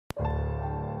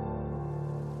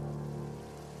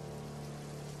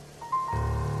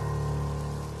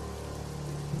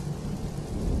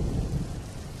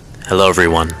Hello,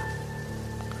 everyone.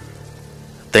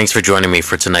 Thanks for joining me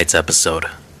for tonight's episode.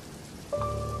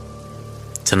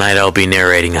 Tonight I'll be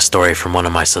narrating a story from one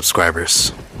of my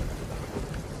subscribers.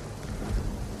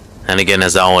 And again,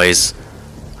 as always,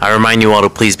 I remind you all to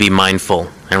please be mindful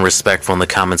and respectful in the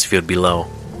comments field below.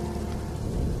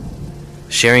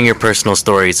 Sharing your personal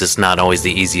stories is not always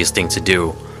the easiest thing to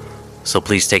do, so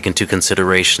please take into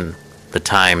consideration the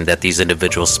time that these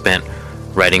individuals spent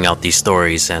writing out these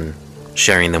stories and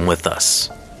sharing them with us.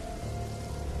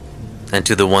 And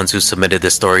to the ones who submitted the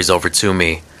stories over to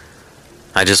me,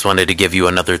 I just wanted to give you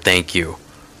another thank you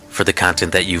for the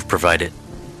content that you've provided.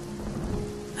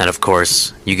 And of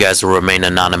course, you guys will remain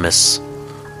anonymous,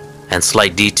 and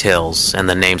slight details and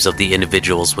the names of the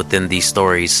individuals within these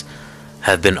stories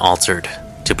have been altered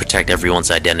to protect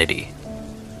everyone's identity.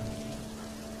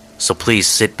 So please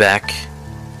sit back,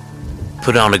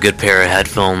 put on a good pair of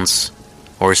headphones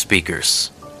or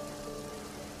speakers,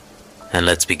 and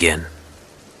let's begin.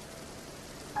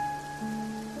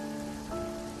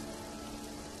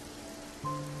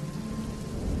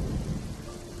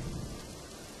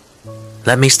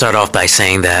 Let me start off by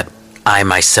saying that I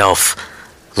myself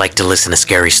like to listen to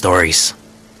scary stories.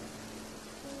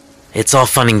 It's all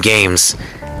fun and games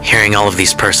hearing all of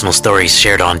these personal stories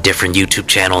shared on different YouTube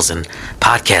channels and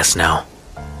podcasts now.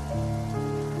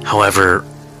 However,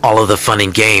 all of the fun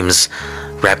and games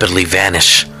rapidly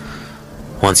vanish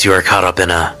once you are caught up in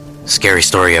a scary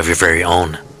story of your very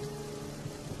own.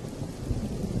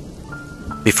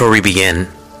 Before we begin,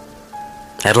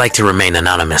 I'd like to remain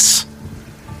anonymous.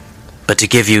 But to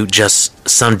give you just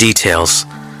some details,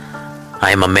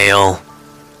 I am a male,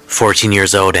 14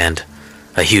 years old, and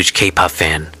a huge K-pop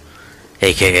fan,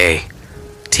 aka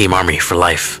Team Army for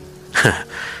life.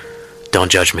 Don't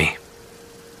judge me.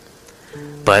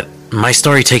 But my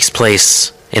story takes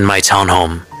place in my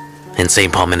townhome in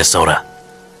St. Paul, Minnesota.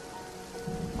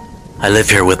 I live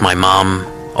here with my mom,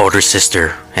 older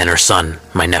sister, and her son,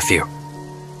 my nephew.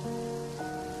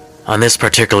 On this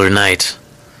particular night,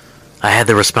 I had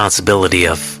the responsibility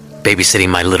of babysitting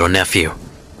my little nephew.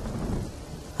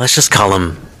 Let's just call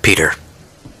him Peter,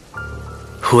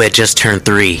 who had just turned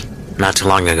 3 not too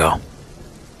long ago.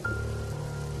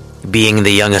 Being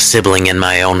the youngest sibling in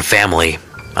my own family,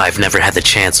 I've never had the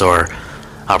chance or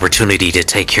opportunity to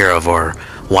take care of or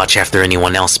watch after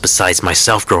anyone else besides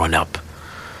myself growing up.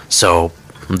 So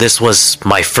this was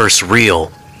my first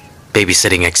real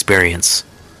babysitting experience.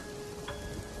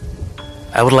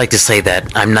 I would like to say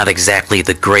that I'm not exactly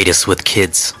the greatest with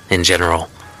kids in general,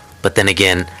 but then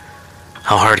again,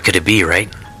 how hard could it be,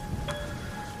 right?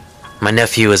 My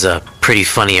nephew is a pretty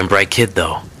funny and bright kid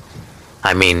though.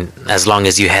 I mean, as long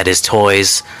as you had his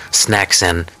toys, snacks,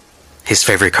 and his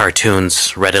favorite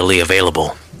cartoons readily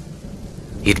available,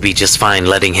 you'd be just fine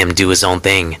letting him do his own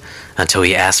thing until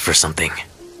he asked for something.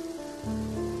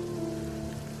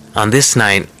 On this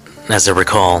night, as I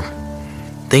recall,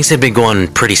 things had been going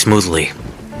pretty smoothly.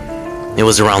 It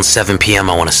was around 7 p.m.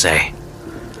 I want to say.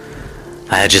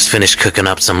 I had just finished cooking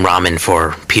up some ramen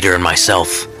for Peter and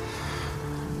myself.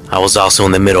 I was also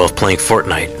in the middle of playing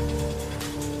Fortnite.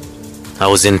 I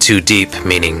was in too deep,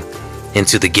 meaning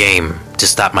into the game, to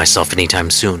stop myself anytime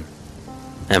soon.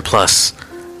 And plus,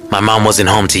 my mom wasn't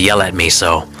home to yell at me,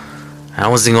 so I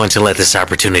wasn't going to let this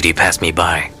opportunity pass me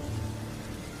by.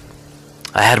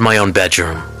 I had my own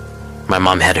bedroom. My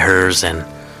mom had hers, and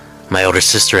my older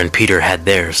sister and Peter had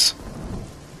theirs.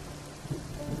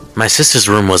 My sister's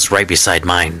room was right beside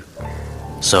mine,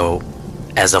 so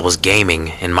as I was gaming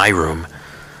in my room,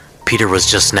 Peter was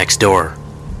just next door,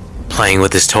 playing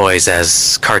with his toys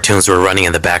as cartoons were running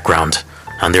in the background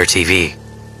on their TV.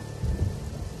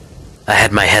 I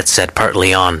had my headset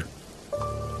partly on,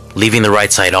 leaving the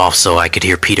right side off so I could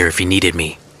hear Peter if he needed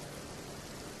me.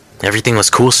 Everything was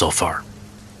cool so far.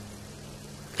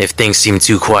 If things seemed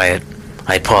too quiet,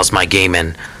 I'd pause my game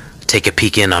and take a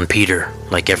peek in on Peter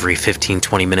like every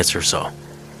 15-20 minutes or so.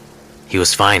 He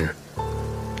was fine.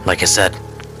 Like I said,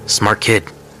 smart kid.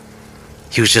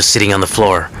 He was just sitting on the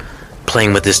floor,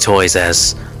 playing with his toys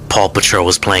as Paw Patrol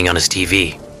was playing on his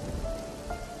TV.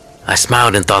 I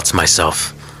smiled and thought to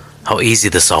myself how easy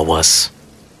this all was,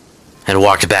 and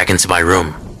walked back into my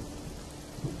room.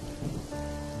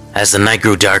 As the night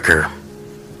grew darker,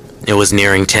 it was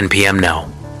nearing 10 p.m. now.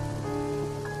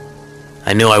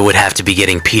 I knew I would have to be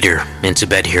getting Peter into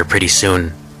bed here pretty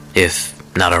soon, if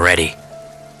not already.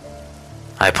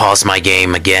 I paused my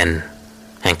game again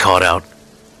and called out,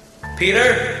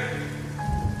 Peter?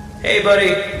 Hey,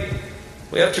 buddy.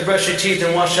 We have to brush your teeth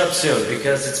and wash up soon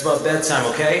because it's about bedtime,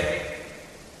 okay?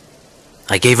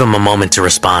 I gave him a moment to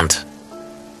respond.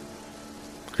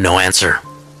 No answer.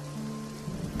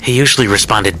 he usually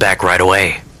responded back right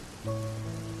away.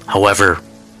 However,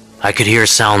 I could hear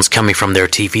sounds coming from their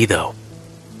TV though.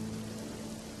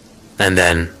 And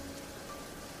then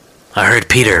I heard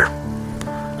Peter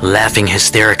laughing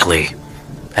hysterically,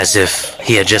 as if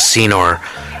he had just seen or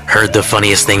heard the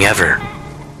funniest thing ever.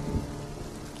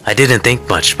 I didn't think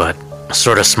much, but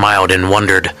sort of smiled and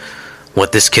wondered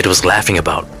what this kid was laughing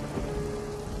about.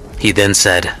 He then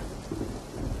said,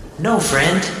 "No,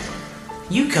 friend.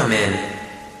 You come in.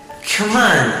 Come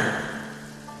on."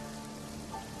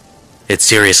 It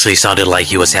seriously sounded like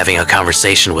he was having a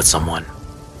conversation with someone,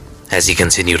 as he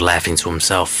continued laughing to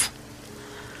himself.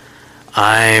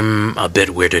 I'm a bit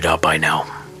weirded out by now.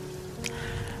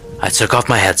 I took off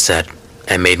my headset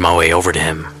and made my way over to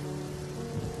him.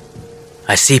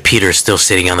 I see Peter still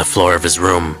sitting on the floor of his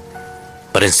room,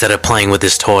 but instead of playing with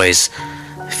his toys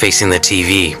facing the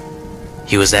TV,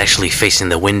 he was actually facing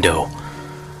the window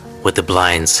with the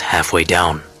blinds halfway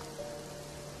down.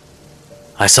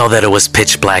 I saw that it was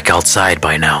pitch black outside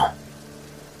by now.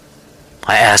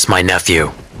 I asked my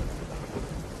nephew,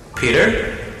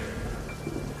 "Peter?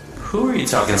 Who are you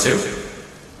talking to?"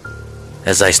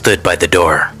 as I stood by the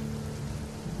door.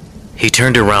 He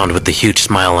turned around with a huge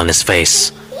smile on his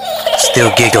face,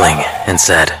 still giggling, and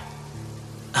said,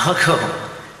 "Uncle,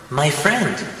 my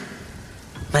friend.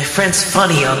 My friend's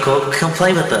funny, Uncle. Come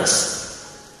play with us."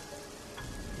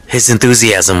 His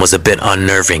enthusiasm was a bit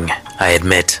unnerving, I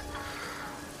admit.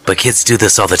 But kids do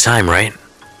this all the time, right?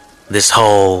 This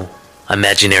whole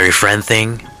imaginary friend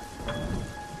thing.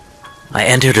 I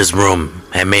entered his room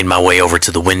and made my way over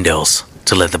to the windows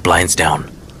to let the blinds down.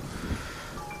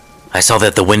 I saw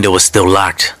that the window was still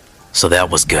locked, so that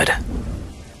was good.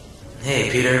 "Hey,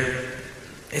 Peter.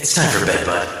 It's time for bed,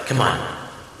 bud. Come on."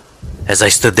 As I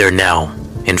stood there now,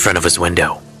 in front of his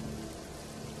window,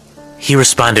 he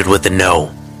responded with a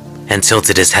no and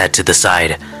tilted his head to the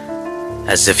side,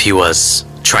 as if he was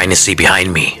trying to see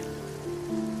behind me.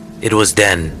 It was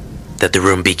then that the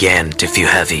room began to feel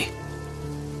heavy.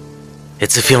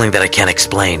 It's a feeling that I can't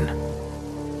explain.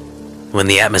 When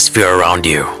the atmosphere around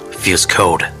you feels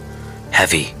cold,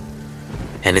 heavy,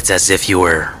 and it's as if you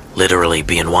were literally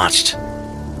being watched.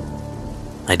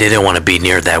 I didn't want to be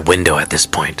near that window at this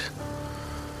point.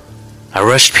 I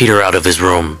rushed Peter out of his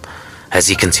room as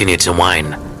he continued to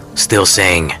whine, still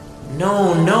saying,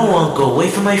 No, Uncle.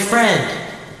 Wait for my friend."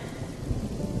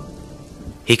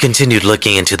 He continued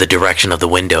looking into the direction of the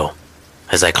window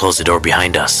as I closed the door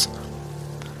behind us.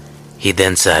 He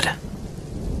then said,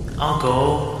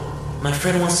 "Uncle, my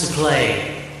friend wants to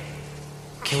play.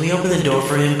 Can we open the door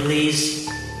for him, please?"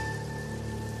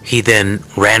 He then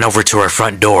ran over to our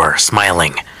front door,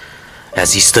 smiling,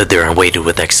 as he stood there and waited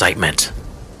with excitement.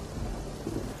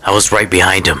 I was right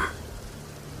behind him.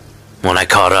 When I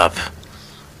caught up,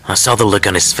 I saw the look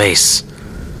on his face.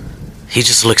 He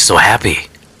just looked so happy.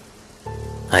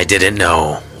 I didn't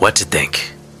know what to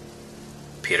think.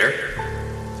 "Peter,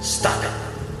 stop it.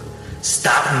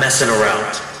 Stop messing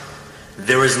around.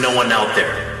 There is no one out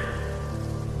there."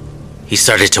 He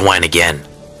started to whine again,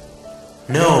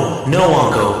 No,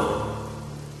 Uncle."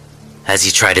 as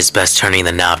he tried his best turning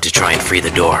the knob to try and free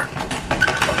the door.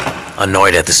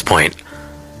 Annoyed at this point,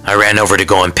 I ran over to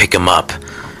go and pick him up,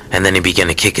 and then he began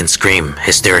to kick and scream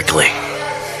hysterically.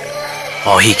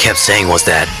 All he kept saying was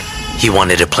that he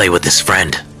wanted to play with his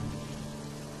friend.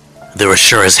 There was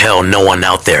sure as hell no one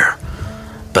out there,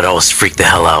 but I was freaked the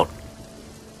hell out.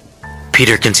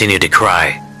 Peter continued to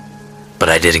cry, but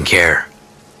I didn't care.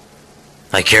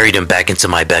 I carried him back into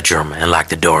my bedroom and locked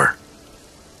the door.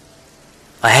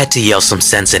 I had to yell some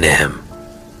sense into him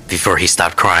before he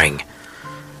stopped crying,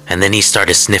 and then he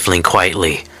started sniffling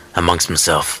quietly amongst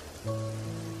himself.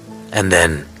 And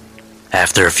then,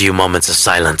 after a few moments of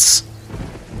silence,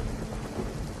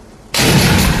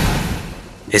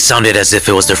 it sounded as if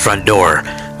it was the front door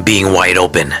being wide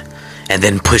open and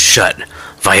then pushed shut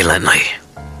violently.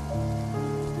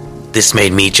 This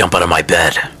made me jump out of my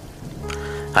bed.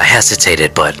 I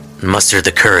hesitated but mustered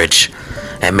the courage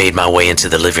and made my way into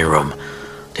the living room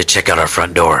to check out our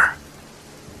front door.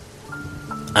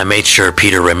 I made sure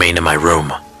Peter remained in my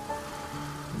room,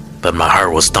 but my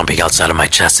heart was thumping outside of my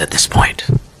chest at this point.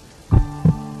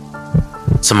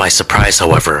 To my surprise,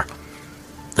 however,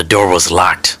 the door was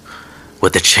locked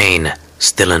with the chain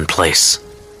still in place.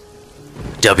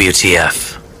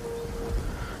 WTF.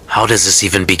 How does this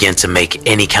even begin to make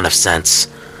any kind of sense?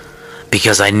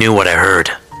 Because I knew what I heard.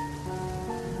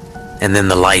 And then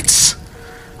the lights,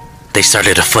 they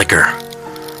started to flicker.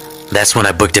 That's when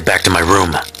I booked it back to my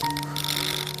room.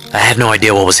 I had no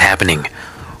idea what was happening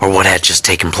or what had just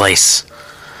taken place.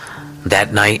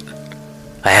 That night,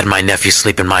 I had my nephew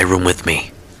sleep in my room with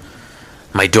me.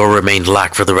 My door remained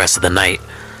locked for the rest of the night,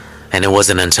 and it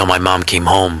wasn't until my mom came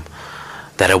home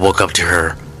that I woke up to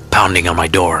her pounding on my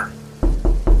door.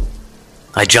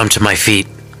 I jumped to my feet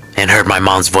and heard my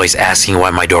mom's voice asking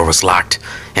why my door was locked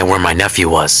and where my nephew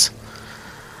was.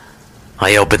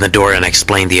 I opened the door and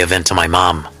explained the event to my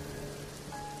mom.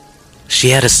 She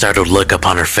had a startled look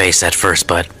upon her face at first,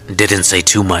 but didn't say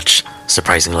too much,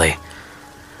 surprisingly.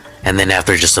 And then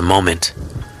after just a moment,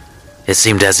 it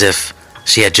seemed as if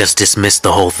she had just dismissed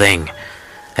the whole thing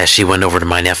as she went over to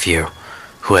my nephew,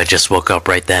 who had just woke up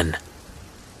right then.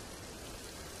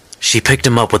 She picked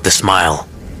him up with a smile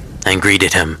and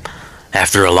greeted him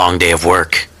after a long day of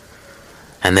work.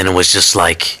 And then it was just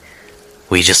like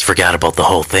we just forgot about the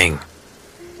whole thing.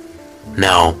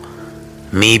 Now,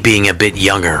 me being a bit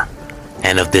younger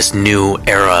and of this new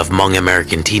era of Hmong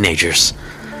American teenagers,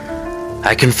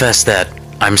 I confess that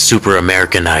I'm super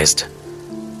Americanized,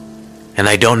 and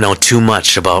I don't know too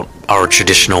much about our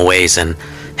traditional ways and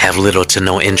have little to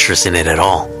no interest in it at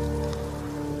all.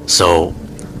 So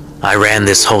I ran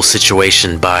this whole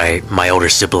situation by my older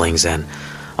siblings and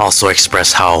also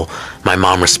expressed how my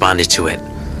mom responded to it.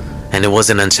 And it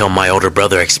wasn't until my older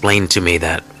brother explained to me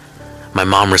that my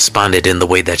mom responded in the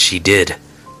way that she did.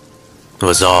 It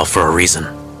was all for a reason.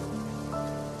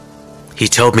 He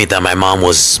told me that my mom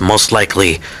was most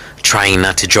likely trying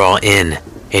not to draw in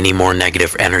any more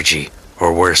negative energy,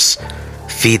 or worse,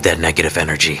 feed that negative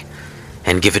energy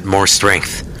and give it more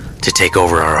strength to take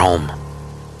over our home.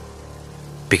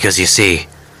 Because you see,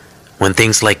 when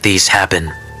things like these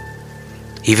happen,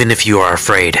 even if you are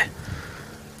afraid,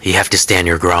 you have to stand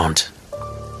your ground.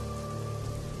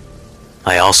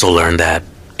 I also learned that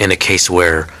in a case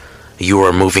where you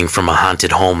are moving from a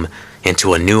haunted home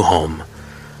into a new home,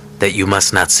 that you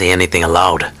must not say anything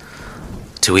aloud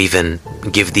to even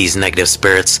give these negative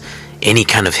spirits any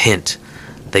kind of hint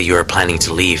that you are planning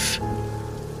to leave,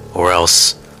 or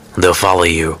else they'll follow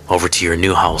you over to your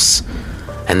new house,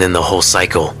 and then the whole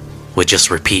cycle would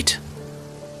just repeat.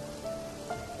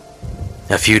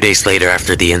 A few days later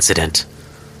after the incident,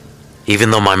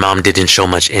 even though my mom didn't show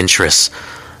much interest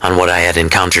on what I had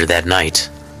encountered that night,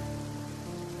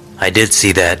 I did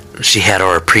see that she had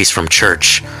our priest from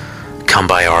church come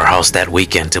by our house that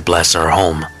weekend to bless our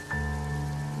home.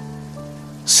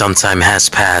 Some time has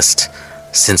passed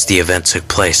since the event took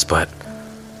place, but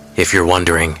if you're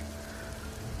wondering,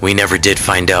 we never did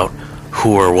find out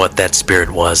who or what that spirit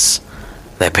was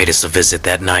that paid us a visit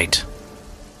that night.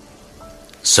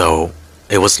 So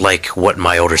it was like what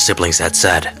my older siblings had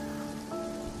said,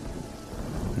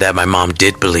 that my mom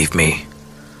did believe me,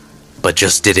 but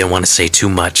just didn't want to say too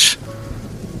much.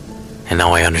 And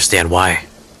now I understand why.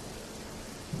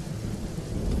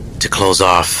 To close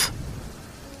off,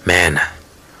 man,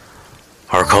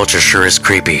 our culture sure is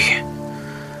creepy,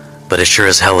 but it sure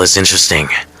as hell is interesting,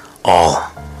 all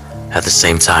at the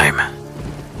same time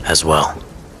as well.